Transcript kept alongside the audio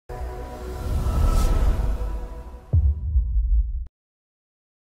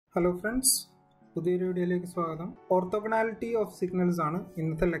Hello friends, പുതിയൊരു വീഡിയോയിലേക്ക് സ്വാഗതം. ഓർത്തോഗണാലിറ്റി ഓഫ് സിഗ്നൽസ് ആണ്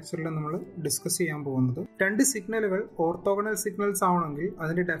ഇന്നത്തെ ലെക്ചറിൽ നമ്മൾ ഡിസ്കസ് ചെയ്യാൻ പോകുന്നത്. രണ്ട് സിഗ്നലുകൾ ഓർത്തോഗണൽ സിഗ്നൽസ് ആവണമെങ്കിൽ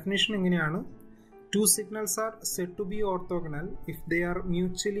അതിന്റെ ഡെഫിനിഷൻ എങ്ങനെയാണ്? Two signals are said to be orthogonal if they are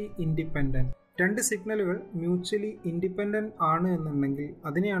mutually independent. രണ്ട് സിഗ്നലുകൾ മ്യൂച്വലി ഇൻഡിപെൻഡന്റ് ആണ് എന്നുണ്ടെങ്കിൽ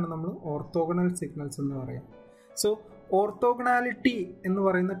അതിനെയാണ് നമ്മൾ ഓർത്തോഗണൽ സിഗ്നൽസ് എന്ന് പറയാം. സോ ഓർത്തോഗണാലിറ്റി എന്ന്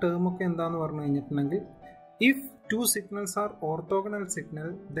പറയുന്ന ടേം ഒക്കെ എന്താന്ന് പറഞ്ഞു കഴിഞ്ഞിട്ടുണ്ടെങ്കിൽ, if two signals are orthogonal signal,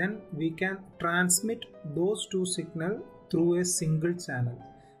 then we can transmit those two signal through a single channel.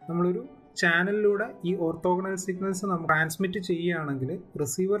 നമ്മളൊരു ചാനലിലൂടെ ഈ ഓർത്തോഗണൽ സിഗ്നൽസ് നമ്മൾ ട്രാൻസ്മിറ്റ് ചെയ്യുകയാണെങ്കിൽ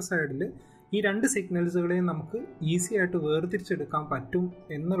റിസീവർ സൈഡിൽ ഈ രണ്ട് സിഗ്നൽസുകളെയും നമുക്ക് ഈസി ആയിട്ട് വേർതിരിച്ചെടുക്കാൻ പറ്റും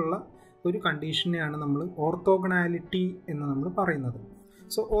എന്നുള്ള ഒരു കണ്ടീഷനെയാണ് നമ്മൾ ഓർത്തോഗണാലിറ്റി എന്ന് നമ്മൾ പറയുന്നത്.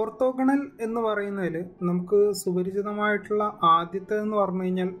 സോ ഓർത്തോഗണൽ എന്ന് പറയുന്നതിൽ നമുക്ക് സുപരിചിതമായിട്ടുള്ള ആദ്യത്തേതെന്ന് പറഞ്ഞു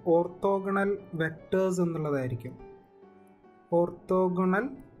കഴിഞ്ഞാൽ ഓർത്തോഗണൽ വെക്ടേഴ്സ് എന്നുള്ളതായിരിക്കും. ഓർത്തോഗണൽ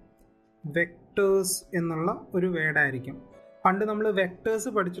വെക്ടേഴ്സ് എന്നുള്ള ഒരു വേർഡായിരിക്കും. പണ്ട് നമ്മൾ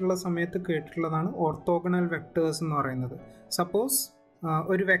വെക്ടേഴ്സ് പഠിച്ചിട്ടുള്ള സമയത്ത് കേട്ടിട്ടുള്ളതാണ് ഓർത്തോഗണൽ വെക്ടേഴ്സ് എന്ന് പറയുന്നത്. സപ്പോസ്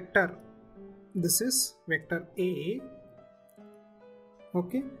ഒരു vector, this is vector A,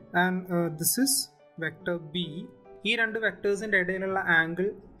 okay, and this is vector B. ഈ രണ്ട് വെക്ടേഴ്സിൻ്റെ ഇടയിലുള്ള ആംഗിൾ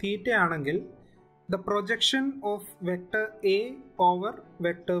തീറ്റ ആണെങ്കിൽ the projection of vector A over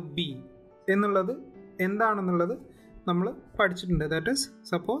vector B എന്നുള്ളത് എന്താണെന്നുള്ളത് നമ്മൾ പഠിച്ചിട്ടുണ്ട്. That is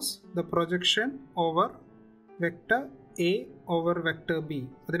suppose the projection over vector A over vector B.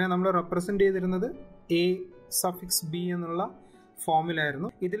 അതിനെ നമ്മൾ റെപ്രസെൻ്റ് ചെയ്തിരുന്നത് എ സഫിക്സ് ബി എന്നുള്ള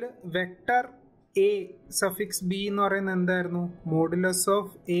ഫോമിലായിരുന്നു. ഇതിൽ വെക്ടർ എ സഫിക്സ് ബി എന്ന് പറയുന്നത് എന്തായിരുന്നു? Modulus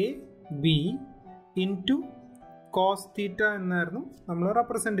of A B into cos theta എന്നായിരുന്നു നമ്മൾ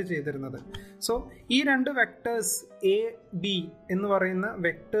റെപ്രസെന്റ് ചെയ്തിരുന്നത്. സോ ഈ രണ്ട് വെക്ടേഴ്സ് എ ബി എന്ന് പറയുന്ന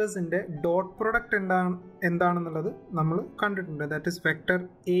വെക്ടേഴ്സിന്റെ ഡോട്ട് പ്രൊഡക്റ്റ് എന്താണെന്നുള്ളത് നമ്മൾ കണ്ടിട്ടുണ്ട്. That is vector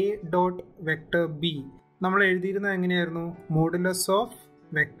A dot vector B. നമ്മൾ എഴുതിയിരുന്നത് എങ്ങനെയായിരുന്നു? Modulus of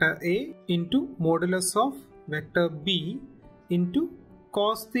vector A into modulus of vector B into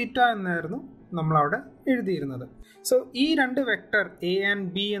cos theta എന്നായിരുന്നു നമ്മളവിടെ എഴുതിയിരുന്നത്. സോ ഈ രണ്ട് വെക്ടർ എ ആൻഡ്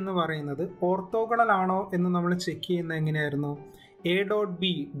ബി എന്ന് പറയുന്നത് ഓർത്തോഗണൽ ആണോ എന്ന് നമ്മൾ ചെക്ക് ചെയ്യുന്നത് എങ്ങനെയായിരുന്നു? A dot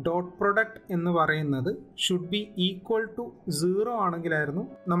B dot product എന്ന് പറയുന്നത് ഷുഡ് ബി ഈക്വൽ ടു 0 ആണെങ്കിലായിരുന്നു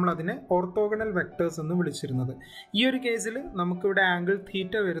നമ്മൾ അതിനെ ഓർത്തോഗണൽ വെക്ടേഴ്സ് എന്ന് വിളിച്ചിരുന്നത്. ഈ ഒരു കേസിൽ നമുക്കിവിടെ ആംഗിൾ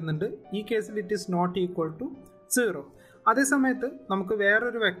തീറ്റ വരുന്നുണ്ട്. ഈ കേസിൽ it is not equal to 0. അതേസമയത്ത് നമുക്ക്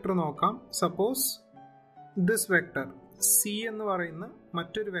വേറൊരു വെക്ടർ നോക്കാം. സപ്പോസ് ദിസ് വെക്ടർ സി എന്ന് പറയുന്ന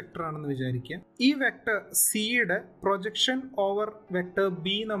മറ്റൊരു വെക്ടർ ആണെന്ന് വിചാരിക്കുക. ഈ വെക്ടർ സിയുടെ പ്രൊജക്ഷൻ ഓവർ വെക്ടർ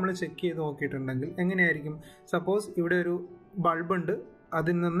ബി നമ്മൾ ചെക്ക് ചെയ്ത് നോക്കിയിട്ടുണ്ടെങ്കിൽ എങ്ങനെയായിരിക്കും? സപ്പോസ് ഇവിടെ ഒരു ബൾബ് ഉണ്ട്,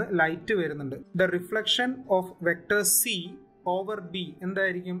 അതിൽ നിന്ന് ലൈറ്റ് വരുന്നുണ്ട്. The reflection of vector C over B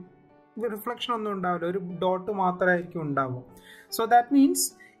എന്തായിരിക്കും? റിഫ്ലക്ഷൻ ഒന്നും ഉണ്ടാവില്ല, ഒരു ഡോട്ട് മാത്രമായിരിക്കും ഉണ്ടാവുക. So that means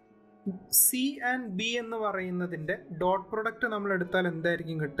C and B എന്ന് പറയുന്നതിന്റെ ഡോട്ട് പ്രൊഡക്റ്റ് നമ്മൾ എടുത്താൽ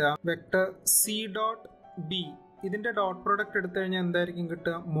എന്തായിരിക്കും കിട്ടുക? വെക്ടർ സി ഡോട്ട് ബി, ഇതിന്റെ ഡോട്ട് പ്രൊഡക്റ്റ് എടുത്തു കഴിഞ്ഞാൽ എന്തായിരിക്കും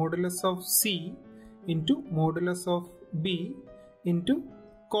കിട്ടുക? Modulus of C into modulus of B into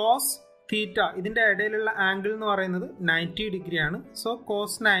cos theta. ഇതിന്റെ ഇടയിലുള്ള ആംഗിൾ എന്ന് പറയുന്നത് 90 ഡിഗ്രി ആണ്. സോ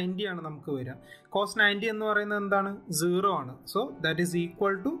കോസ് 90 ആണ് നമുക്ക് വരിക. കോസ് 90 എന്ന് പറയുന്നത് എന്താണ്? 0 ആണ്. So that is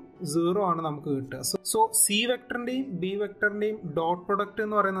equal to 0 ആണ് നമുക്ക് കിട്ടുക. So C വെക്ടറിന്റെയും B വെക്ടറിന്റെയും dot product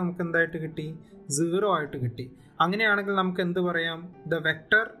എന്ന് പറയുന്നത് നമുക്ക് എന്തായിട്ട് കിട്ടി? 0 ആയിട്ട് കിട്ടി. അങ്ങനെയാണെങ്കിൽ നമുക്ക് എന്ത് പറയാം? The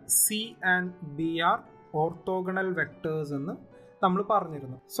vector C and B R orthogonal vectors എന്ന് നമ്മൾ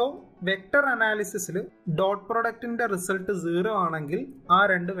പറഞ്ഞിരുന്നു. സോ വെക്ടർ അനാലിസിസിൽ ഡോട്ട് പ്രൊഡക്റ്റിന്റെ റിസൾട്ട് 0 ആണെങ്കിൽ ആ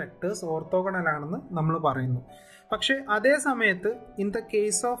രണ്ട് വെക്ടേഴ്സ് ഓർത്തോഗണൽ ആണെന്ന് നമ്മൾ പറയുന്നു. പക്ഷെ അതേ സമയത്ത് in the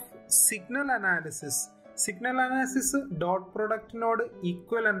case of signal analysis dot പ്രൊഡക്റ്റിനോട്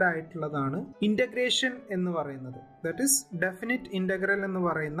equivalent ആയിട്ടുള്ളതാണ് ഇന്റഗ്രേഷൻ എന്ന് പറയുന്നത്. ദാറ്റ് ഈസ് ഡെഫിനിറ്റ് ഇന്റഗ്രൽ എന്ന്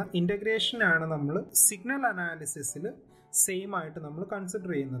പറയുന്ന ഇന്റഗ്രേഷൻ ആണ് നമ്മൾ സിഗ്നൽ അനാലിസിസിൽ സെയിം ആയിട്ട് നമ്മൾ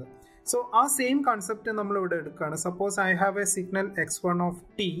കൺസിഡർ ചെയ്യുന്നത്. സോ ആ സെയിം കൺസെപ്റ്റ് നമ്മൾ ഇവിടെ എടുക്കുകയാണ്. Suppose I have A signal x1 of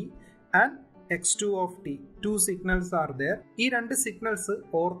T and x2 of T. 2 signals are there. ഈ രണ്ട് സിഗ്നൽസ്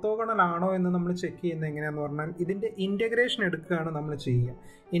ഓർത്തോഗണൽ ആണോ എന്ന് നമ്മൾ ചെക്ക് ചെയ്യുന്നത് എങ്ങനെയാന്ന് പറഞ്ഞാൽ ഇതിന്റെ ഇന്റഗ്രേഷൻ എടുക്കുകയാണ് നമ്മൾ ചെയ്യുക.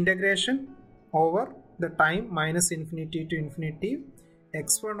 Integration over the time minus infinity to infinity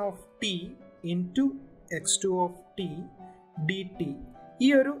x1 of T into x2 of T D T. ഈ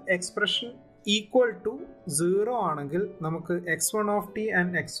ഒരു എക്സ്പ്രഷൻ ഈക്വൽ ടു 0 ആണെങ്കിൽ നമുക്ക് x1 of T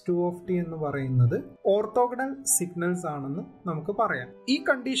and x2 of T എന്ന് പറയുന്നത് ഓർത്തോഗണൽ സിഗ്നൽസ് ആണെന്ന് നമുക്ക് പറയാം. ഈ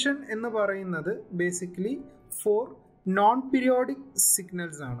കണ്ടീഷൻ എന്ന് പറയുന്നത് basically four non periodic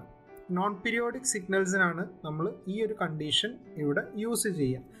signals ആണ്. നോൺ പീരിയോഡിക് സിഗ്നൽസിനാണ് നമ്മൾ ഈ ഒരു കണ്ടീഷൻ ഇവിടെ യൂസ്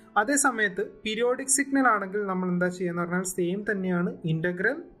ചെയ്യുക. അതേ സമയത്ത് പീരിയോഡിക് സിഗ്നൽ ആണെങ്കിൽ നമ്മൾ എന്താ ചെയ്യുക എന്ന് പറഞ്ഞാൽ സെയിം തന്നെയാണ്,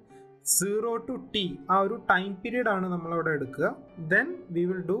 ഇന്റഗ്രൽ 0 to t ആ ഒരു ടൈം പീരീഡ് ആണ് നമ്മൾ അവിടെ എടുക്കുക. Then we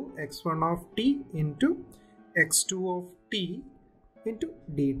will do x1 of t into x2 of t into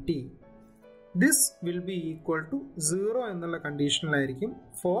dt. This will be equal to 0 എന്നുള്ള കണ്ടീഷനിലായിരിക്കും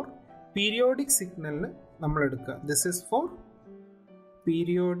ഫോർ പീരിയോഡിക് സിഗ്നലിന് നമ്മൾ എടുക്കുക. This is for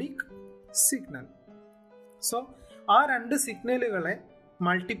periodic signal. So ആ രണ്ട് സിഗ്നലുകളെ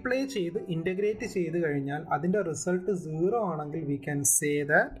മൾട്ടിപ്ലൈ ചെയ്ത് ഇൻ്റഗ്രേറ്റ് ചെയ്ത് കഴിഞ്ഞാൽ അതിൻ്റെ റിസൾട്ട് 0 ആണെങ്കിൽ we can say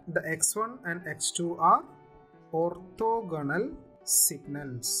that the x1 and x2 R orthogonal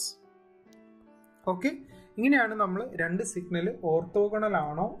signals. Okay, ഇങ്ങനെയാണ് നമ്മൾ രണ്ട് സിഗ്നൽ ഓർത്തോഗണൽ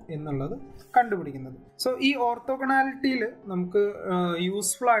ആണോ എന്നുള്ളത് കണ്ടുപിടിക്കുന്നത്. സോ ഈ ഓർത്തോഗണാലിറ്റിയിൽ നമുക്ക്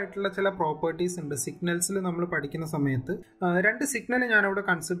യൂസ്ഫുൾ ആയിട്ടുള്ള ചില പ്രോപ്പർട്ടീസ് ഉണ്ട്. സിഗ്നൽസിൽ നമ്മൾ പഠിക്കുന്ന സമയത്ത് രണ്ട് സിഗ്നൽ ഞാനിവിടെ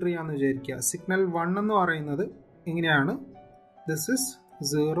കൺസിഡർ ചെയ്യാമെന്ന് വിചാരിക്കുക. സിഗ്നൽ 1 എന്ന് പറയുന്നത് ഇങ്ങനെയാണ്, this is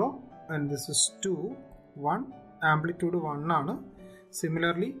 0 and this is 2, 1, amplitude 1 ആണ്.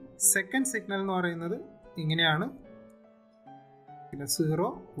 സിമിലർലി സെക്കൻഡ് സിഗ്നൽ എന്ന് പറയുന്നത് ഇങ്ങനെയാണ്, 0,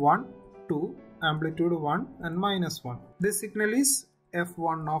 1, 2, amplitude 1 and -1. This signal is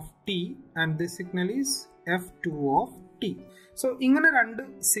f1 of t and this signal is f2 of t. So ഇങ്ങനെ രണ്ട്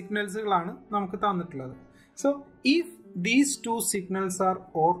സിഗ്നൽസുകളാണ് നമുക്ക് തന്നിട്ടുള്ളത്. So if these two signals are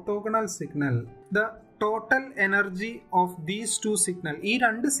orthogonal signal, the total energy of these two signal, ഈ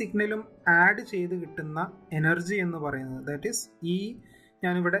രണ്ട് സിഗ്നലും add ചെയ്ത് കിട്ടുന്ന energy എന്ന് പറയുന്നത്, ദാറ്റ് ഈസ് ഈ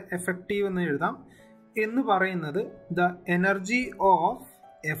ഞാനിവിടെ എഫക്റ്റീവ് എന്ന് എഴുതാം എന്ന് പറയുന്നത്, the energy of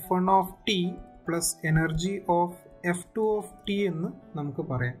f1 of t plus energy of f2 of t എന്ന് നമുക്ക്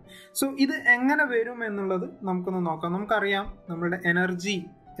പറയാം. സോ ഇത് എങ്ങനെ വരും എന്നുള്ളത് നമുക്കൊന്ന് നോക്കാം. നമുക്കറിയാം നമ്മളുടെ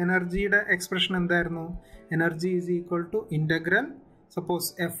എനർജിയുടെ എക്സ്പ്രഷൻ എന്തായിരുന്നു? Energy is equal to integral, suppose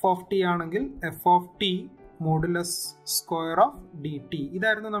F of T ആണെങ്കിൽ F of T modulus square of D T.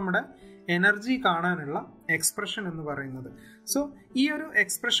 ഇതായിരുന്നു നമ്മുടെ എനർജി കാണാനുള്ള എക്സ്പ്രഷൻ എന്ന് പറയുന്നത്. സോ ഈ ഒരു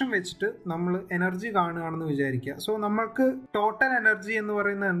എക്സ്പ്രഷൻ വെച്ചിട്ട് നമ്മൾ എനർജി കാണുകയാണെന്ന് വിചാരിക്കുക. സോ നമ്മൾക്ക് ടോട്ടൽ എനർജി എന്ന്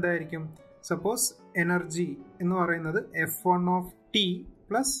പറയുന്നത് എന്തായിരിക്കും? സപ്പോസ് എനർജി എന്ന് പറയുന്നത് f1 of t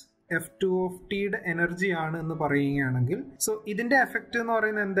plus f2 of tയുടെ energy ആണ് എന്ന് പറയുകയാണെങ്കിൽ, സോ ഇതിന്റെ എഫക്റ്റ് എന്ന്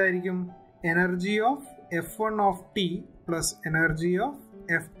പറയുന്നത് എന്തായിരിക്കും? Energy of f1 of t plus energy of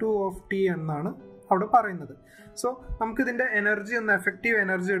f2 of t എന്നാണ് അവിടെ പറയുന്നത്. സോ നമുക്ക് ഇതിന്റെ എനർജി ഒന്ന് എഫക്റ്റീവ്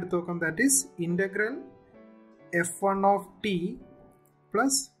എനർജി എടുത്തു നോക്കാം. That is integral f1 of t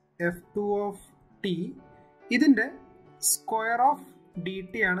plus f2 of t, ഇതിന്റെ സ്ക്വയർ ഓഫ് ഡി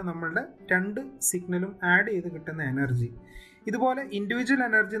ടി ആണ് നമ്മളുടെ രണ്ട് സിഗ്നലും ആഡ് ചെയ്ത് കിട്ടുന്ന എനർജി. ഇതുപോലെ ഇൻഡിവിജ്വൽ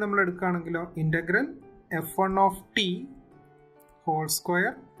എനർജി നമ്മൾ എടുക്കുകയാണെങ്കിലോ integral f1 of t whole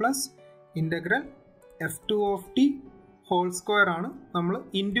square plus integral f2 of t whole square ആണ് നമ്മൾ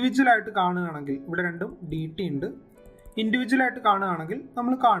ഇൻഡിവിജ്വൽ ആയിട്ട് കാണുകയാണെങ്കിൽ. ഇവിടെ രണ്ടും ഡി ടി ഉണ്ട്. ഇൻഡിവിജ്വൽ ആയിട്ട് കാണുകയാണെങ്കിൽ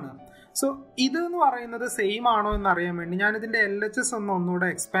നമ്മൾ കാണുക. സോ ഇത് എന്ന് പറയുന്നത് സെയിം ആണോ എന്ന് അറിയാൻ വേണ്ടി ഞാനിതിൻ്റെ LHS ഒന്നുകൂടെ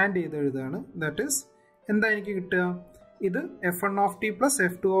എക്സ്പാൻഡ് ചെയ്ത് എഴുതുകയാണ്. ദാറ്റ് ഈസ് എന്താ എനിക്ക് കിട്ടുക? ഇത് f1 of t plus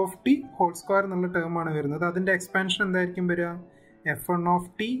f2 of t whole square എന്നുള്ള ടേം ആണ് വരുന്നത്. അതിൻ്റെ എക്സ്പാൻഷൻ എന്തായിരിക്കും വരിക? f1 of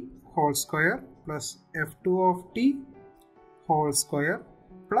t whole square plus f2 of t whole square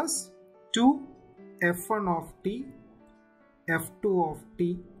plus 2 f1 of t f2 of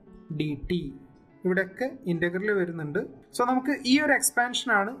t dt. ഇവിടെയൊക്കെ ഇൻ്റഗ്രൽ വരുന്നുണ്ട്. So നമുക്ക് ഈ ഒരു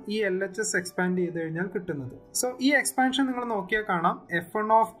എക്സ്പാൻഷനാണ് ഈ LHS എക്സ്പാൻഡ് ചെയ്ത് കഴിഞ്ഞാൽ കിട്ടുന്നത്. സോ ഈ എക്സ്പാൻഷൻ നിങ്ങൾ നോക്കിയാൽ കാണാം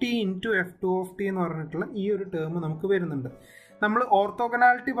f1 of t into f2 of t എന്ന് പറഞ്ഞിട്ടുള്ള ഈ ഒരു ടേം നമുക്ക് വരുന്നുണ്ട്. നമ്മൾ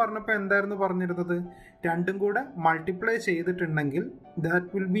ഓർത്തോഗണാലിറ്റി പറഞ്ഞപ്പോൾ എന്തായിരുന്നു പറഞ്ഞിരുന്നത്? രണ്ടും കൂടെ മൾട്ടിപ്ലൈ ചെയ്തിട്ടുണ്ടെങ്കിൽ that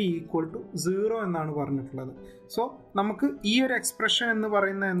will be equal to 0 എന്നാണ് പറഞ്ഞിട്ടുള്ളത്. സോ നമുക്ക് ഈ ഒരു എക്സ്പ്രഷൻ എന്ന്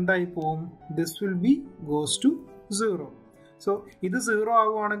പറയുന്നത് എന്തായി പോവും? This will be goes to 0. So ഇത് 0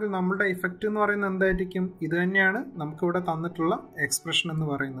 ആവുകയാണെങ്കിൽ നമ്മളുടെ ഇഫക്റ്റ് എന്ന് പറയുന്നത് എന്തായിരിക്കും? ഇത് തന്നെയാണ് നമുക്കിവിടെ തന്നിട്ടുള്ള എക്സ്പ്രഷൻ എന്ന്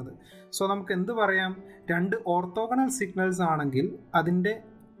പറയുന്നത്. സോ നമുക്ക് എന്ത് പറയാം? രണ്ട് ഓർത്തോഗണൽ സിഗ്നൽസ് ആണെങ്കിൽ അതിൻ്റെ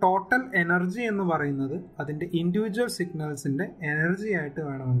ടോട്ടൽ എനർജി എന്ന് പറയുന്നത് അതിൻ്റെ ഇൻഡിവിജ്വൽ സിഗ്നൽസിൻ്റെ എനർജി ആയിട്ട്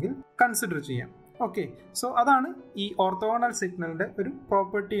വേണമെങ്കിൽ കൺസിഡർ ചെയ്യാം. ഓക്കെ, സോ അതാണ് ഈ ഓർത്തോഗണൽ സിഗ്നലിൻ്റെ ഒരു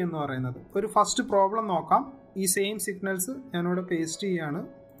പ്രോപ്പർട്ടി എന്ന് പറയുന്നത്. ഒരു ഫസ്റ്റ് പ്രോബ്ലം നോക്കാം. ഈ സെയിം സിഗ്നൽസ് ഞാനിവിടെ പേസ്റ്റ് ചെയ്യാണ്.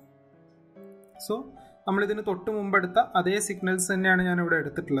 സോ നമ്മളിതിന് തൊട്ട് മുമ്പെടുത്ത അതേ സിഗ്നൽസ് തന്നെയാണ് ഞാനിവിടെ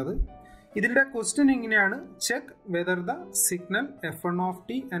എടുത്തിട്ടുള്ളത്. ഇതിൻ്റെ ക്വസ്റ്റ്യൻ ഇങ്ങനെയാണ്: check whether the signal f1 of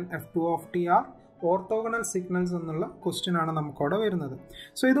t and f2 of t R orthogonal signals എന്നുള്ള ക്വസ്റ്റ്യൻ ആണ് നമുക്കവിടെ വരുന്നത്.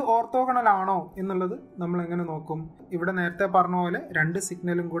 സോ ഇത് ഓർത്തോഗണൽ ആണോ എന്നുള്ളത് നമ്മൾ എങ്ങനെ നോക്കും? ഇവിടെ നേരത്തെ പറഞ്ഞ പോലെ രണ്ട്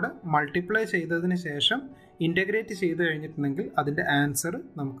സിഗ്നലും കൂടെ മൾട്ടിപ്ലൈ ചെയ്തതിന് ശേഷം ഇൻ്റഗ്രേറ്റ് ചെയ്ത് കഴിഞ്ഞിട്ടുണ്ടെങ്കിൽ അതിൻ്റെ ആൻസർ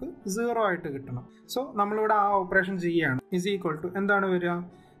നമുക്ക് 0 ആയിട്ട് കിട്ടണം. സോ നമ്മളിവിടെ ആ ഓപ്പറേഷൻ ചെയ്യുകയാണ്. ഇസ് ഈക്വൽ ടു എന്താണ് വരിക?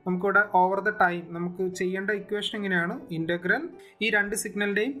 നമുക്കിവിടെ ഓവർ ദ ടൈം നമുക്ക് ചെയ്യേണ്ട ഇക്വേഷൻ ഇങ്ങനെയാണ്: ഇൻ്റഗ്രൽ ഈ രണ്ട്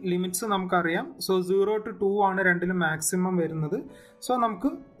സിഗ്നലിൻ്റെയും ലിമിറ്റ്സ് നമുക്കറിയാം. സോ 0 to 2 ആണ് രണ്ടിലും മാക്സിമം വരുന്നത്. സോ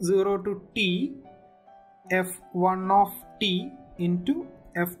നമുക്ക് 0 to t f1 of t into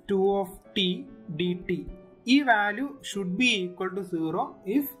f2 of t dt. ഈ value should be equal to 0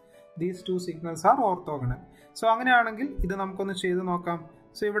 if these two signals R orthogonal. So അങ്ങനെയാണെങ്കിൽ ഇത് നമുക്കൊന്ന് ചെയ്ത് നോക്കാം.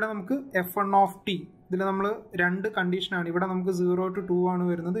 സോ ഇവിടെ നമുക്ക് f1 ഓഫ് ടി, ഇതിൽ നമ്മൾ രണ്ട് കണ്ടീഷനാണ്. ഇവിടെ നമുക്ക് 0 to 2 ആണ്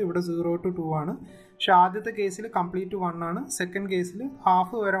വരുന്നത്, ഇവിടെ 0 to 2 ആണ്. പക്ഷെ ആദ്യത്തെ കേസിൽ കംപ്ലീറ്റ് 1 ആണ്, സെക്കൻഡ് കേസിൽ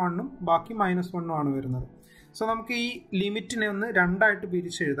ഹാഫ് വരെ 1ഉം ബാക്കി -1 ആണ് വരുന്നത്. സോ നമുക്ക് ഈ ലിമിറ്റിനെ ഒന്ന് രണ്ടായിട്ട്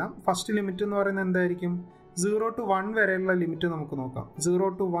പിരിച്ചെഴുതാം. ഫസ്റ്റ് ലിമിറ്റ് എന്ന് പറയുന്നത് എന്തായിരിക്കും? 0 to 1 വരെയുള്ള ലിമിറ്റ് നമുക്ക് നോക്കാം. 0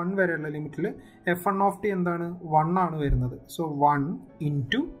 to 1 വരെയുള്ള ലിമിറ്റിൽ f1 ഓഫ് ടി എന്താണ്? 1 ആണ് വരുന്നത്. സോ 1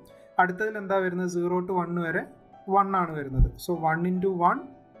 ഇൻറ്റു അടുത്തതിൽ എന്താ വരുന്നത്? 0 to 1 വരെ 1 ആണ് വരുന്നത്. So 1 into 1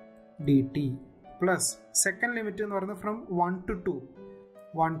 dt plus second limit എന്ന് പറയുന്നത് ഫ്രം 1 to 2,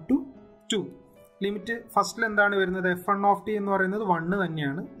 1 to 2. ലിമിറ്റ് ഫസ്റ്റിൽ എന്താണ് വരുന്നത്? f1 ഓഫ് ടി എന്ന് പറയുന്നത് 1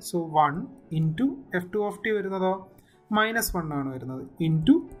 തന്നെയാണ്. So 1 into f2 of T വരുന്നതോ -1 ആണ് വരുന്നത്,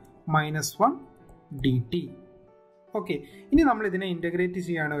 ഇൻറ്റു -1 dt. ഓക്കെ, ഇനി നമ്മൾ ഇതിനെ ഇൻ്റഗ്രേറ്റ്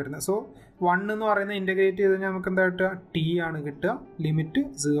ചെയ്യാണ് വരുന്നത്. സോ 1 എന്ന് പറയുന്നത് ഇൻ്റഗ്രേറ്റ് ചെയ്ത് കഴിഞ്ഞാൽ നമുക്ക് എന്താ കിട്ടുക? ടി ആണ് കിട്ടുക. ലിമിറ്റ്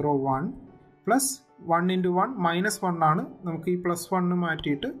 0 1 പ്ലസ് 1 into 1 -1 ആണ്. നമുക്ക് ഈ +1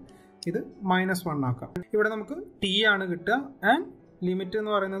 മാറ്റിയിട്ട് ഇത് -1 ആക്കാം. ഇവിടെ നമുക്ക് ടി ആണ് കിട്ടുക ആൻഡ് ലിമിറ്റ്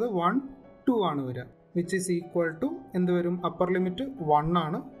എന്ന് പറയുന്നത് 1 2 ആണ് വരിക, വിച്ച് ഈസ് ഈക്വൽ ടു എന്ത് വരും? അപ്പർ ലിമിറ്റ് 1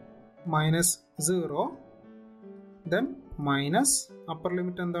 ആണ്, -0 ദെൻ മൈനസ് അപ്പർ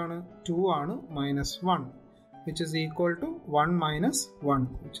ലിമിറ്റ് എന്താണ്? 2 ആണ്, -1 which is equal to 1 minus 1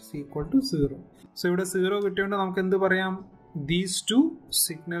 which is equal to 0. So ഇവിടെ 0 കിട്ടിയോണ്ട് നമുക്ക് എന്ത് പറയാം? These two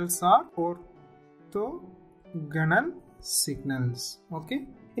signals are orthogonal signals. Okay,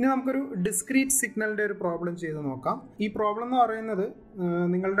 ഇനി നമുക്കൊരു ഡിസ്ക്രീറ്റ് സിഗ്നലിന്റെ ഒരു പ്രോബ്ലം ചെയ്ത് നോക്കാം. ഈ പ്രോബ്ലം എന്ന് പറയുന്നത്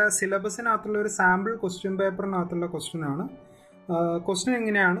നിങ്ങളുടെ സിലബസിനകത്തുള്ള ഒരു സാമ്പിൾ ക്വസ്റ്റ്യൻ പേപ്പറിനകത്തുള്ള ക്വസ്റ്റ്യൻ ആണ്. ക്വസ്റ്റ്യൻ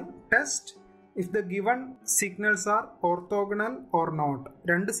എങ്ങനെയാണ്? Test if the given signals are orthogonal or not.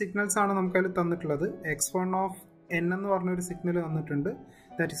 രണ്ട് സിഗ്നൽസ് ആണ് നമുക്കതിൽ തന്നിട്ടുള്ളത്. x1 of n എന്ന് പറഞ്ഞൊരു സിഗ്നൽ തന്നിട്ടുണ്ട്.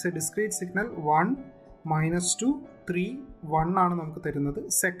 That is A discrete signal. 1 -2 3 1 ആണ് നമുക്ക് തരുന്നത്.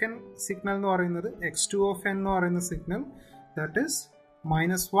 സെക്കൻഡ് സിഗ്നൽ എന്ന് പറയുന്നത് x2 of n എന്ന് പറയുന്ന സിഗ്നൽ, ദാറ്റ് ഈസ്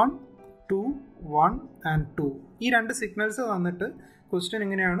 -1 2 1 and 2. ഈ രണ്ട് സിഗ്നൽസ് തന്നിട്ട് ക്വസ്റ്റ്യൻ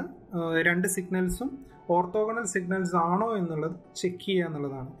എങ്ങനെയാണ് രണ്ട് സിഗ്നൽസും ഓർത്തോഗണൽ സിഗ്നൽസ് ആണോ എന്നുള്ളത് ചെക്ക് ചെയ്യുക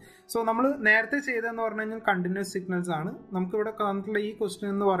എന്നുള്ളതാണ്. സോ നമ്മൾ നേരത്തെ ചെയ്തതെന്ന് പറഞ്ഞു കഴിഞ്ഞാൽ കണ്ടിന്യൂസ് സിഗ്നൽസ് ആണ്. നമുക്കിവിടെ തന്നിട്ടുള്ള ഈ ക്വസ്റ്റ്യൻ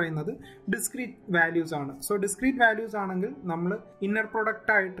എന്ന് പറയുന്നത് ഡിസ്ക്രീറ്റ് വാല്യൂസ് ആണ്. സോ ഡിസ്ക്രീറ്റ് വാല്യൂസ് ആണെങ്കിൽ നമ്മൾ ഇന്നർ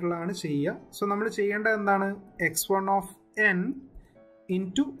പ്രൊഡക്റ്റ് ആയിട്ടുള്ളതാണ് ചെയ്യുക. സോ നമ്മൾ ചെയ്യേണ്ടത് എന്താണ്? x1 of n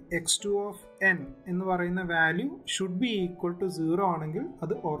into x2 of n എന്ന് പറയുന്ന value should be equal to 0 ആണെങ്കിൽ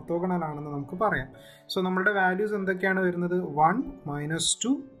അത് ഓർത്തോഗണൽ ആണെന്ന് നമുക്ക് പറയാം. സോ നമ്മളുടെ വാല്യൂസ് എന്തൊക്കെയാണ് വരുന്നത്? 1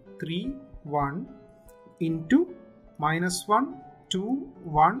 -2 3 1 ഇൻറ്റു -1 2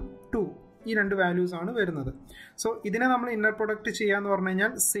 1 2. ഈ രണ്ട് വാല്യൂസ് ആണ് വരുന്നത്. സോ ഇതിനെ നമ്മൾ ഇന്നർ പ്രൊഡക്റ്റ് ചെയ്യാന്ന് പറഞ്ഞു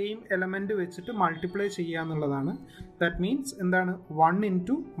കഴിഞ്ഞാൽ സെയിം എലമെന്റ് വെച്ചിട്ട് മൾട്ടിപ്ലൈ ചെയ്യുക എന്നുള്ളതാണ്. ദാറ്റ് മീൻസ് എന്താണ്? 1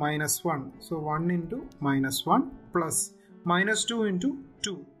 into -1. So 1 into -1 plus -2 into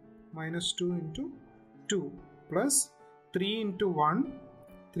 2 -2 into 2 plus 3 into 1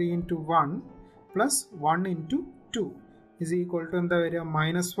 3 into 1 plus 1 into 2 is equal to എന്താ വരിക?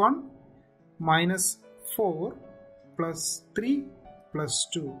 -1 -4 പ്ലസ് 3 പ്ലസ്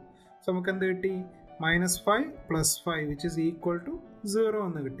 2. സോ നമുക്ക് എന്ത് കിട്ടി? -5 plus 5 which is equal to 0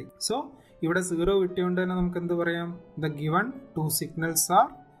 എന്ന് കിട്ടി. സോ ഇവിടെ 0 കിട്ടിയോണ്ട് തന്നെ നമുക്ക് എന്ത് പറയാം? The given to signals R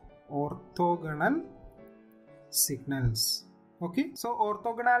orthogonal signals. Okay, so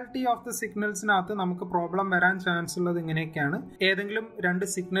orthogonality of the സിഗ്നൽസിനകത്ത് നമുക്ക് പ്രോബ്ലം വരാൻ ചാൻസ് ഉള്ളത് ഇങ്ങനെയൊക്കെയാണ്. ഏതെങ്കിലും രണ്ട്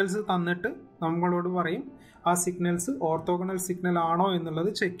സിഗ്നൽസ് തന്നിട്ട് നമ്മളോട് പറയും ആ സിഗ്നൽസ് ഓർത്തോഗണൽ സിഗ്നൽ ആണോ എന്നുള്ളത്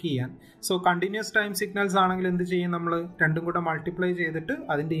ചെക്ക് ചെയ്യാൻ. സോ കണ്ടിന്യൂസ് ടൈം സിഗ്നൽസ് ആണെങ്കിൽ എന്ത് ചെയ്യും? നമ്മൾ രണ്ടും കൂടെ മൾട്ടിപ്ലൈ ചെയ്തിട്ട്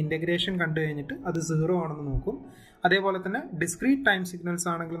അതിന്റെ ഇന്റഗ്രേഷൻ കണ്ടു കഴിഞ്ഞിട്ട് അത് 0 ആണെന്ന് നോക്കും. അതേപോലെ തന്നെ ഡിസ്ക്രീറ്റ് ടൈം സിഗ്നൽസ്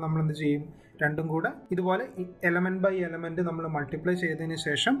ആണെങ്കിൽ നമ്മൾ എന്ത് ചെയ്യും? രണ്ടും കൂടെ ഇതുപോലെ എലമെന്റ് ബൈ എലമെന്റ് നമ്മൾ മൾട്ടിപ്ലൈ ചെയ്തതിന്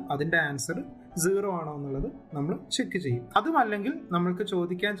ശേഷം അതിന്റെ ആൻസർ 0 ആണോ എന്നുള്ളത് നമ്മൾ ചെക്ക് ചെയ്യും. അതുമല്ലെങ്കിൽ നമ്മൾക്ക്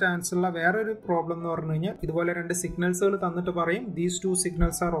ചോദിക്കാൻ ചാൻസ് ഉള്ള വേറൊരു പ്രോബ്ലം എന്ന് പറഞ്ഞു കഴിഞ്ഞാൽ ഇതുപോലെ രണ്ട് സിഗ്നൽസുകൾ തന്നിട്ട് പറയും these two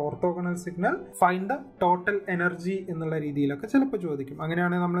signals R orthogonal signal, find the total energy എന്നുള്ള രീതിയിലൊക്കെ ചിലപ്പോൾ ചോദിക്കും.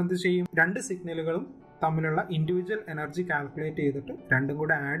 അങ്ങനെയാണെങ്കിൽ നമ്മൾ എന്ത് ചെയ്യും? രണ്ട് സിഗ്നലുകളും തമ്മിലുള്ള ഇൻഡിവിജ്വൽ എനർജി കാൽക്കുലേറ്റ് ചെയ്തിട്ട് രണ്ടും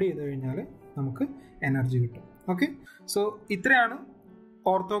കൂടെ ആഡ് ചെയ്ത് കഴിഞ്ഞാൽ നമുക്ക് എനർജി കിട്ടും. ഓക്കെ, സോ ഇത്രയാണ്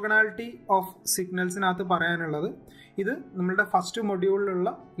ഓർത്തോഗണാലിറ്റി ഓഫ് സിഗ്നൽസിനകത്ത് പറയാനുള്ളത്. ഇത് നമ്മളുടെ ഫസ്റ്റ് മൊഡ്യൂളിലുള്ള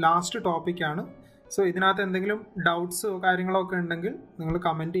ലാസ്റ്റ് ടോപ്പിക്കാണ്. സോ ഇതിനകത്ത് എന്തെങ്കിലും ഡൗട്ട്സോ കാര്യങ്ങളോ ഒക്കെ ഉണ്ടെങ്കിൽ നിങ്ങൾ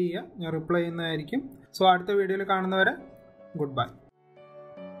കമൻറ്റ് ചെയ്യുക, ഞാൻ റിപ്ലൈ ചെയ്യുന്നതായിരിക്കും. സോ അടുത്ത വീഡിയോയിൽ കാണുന്നവരെ ഗുഡ് ബൈ.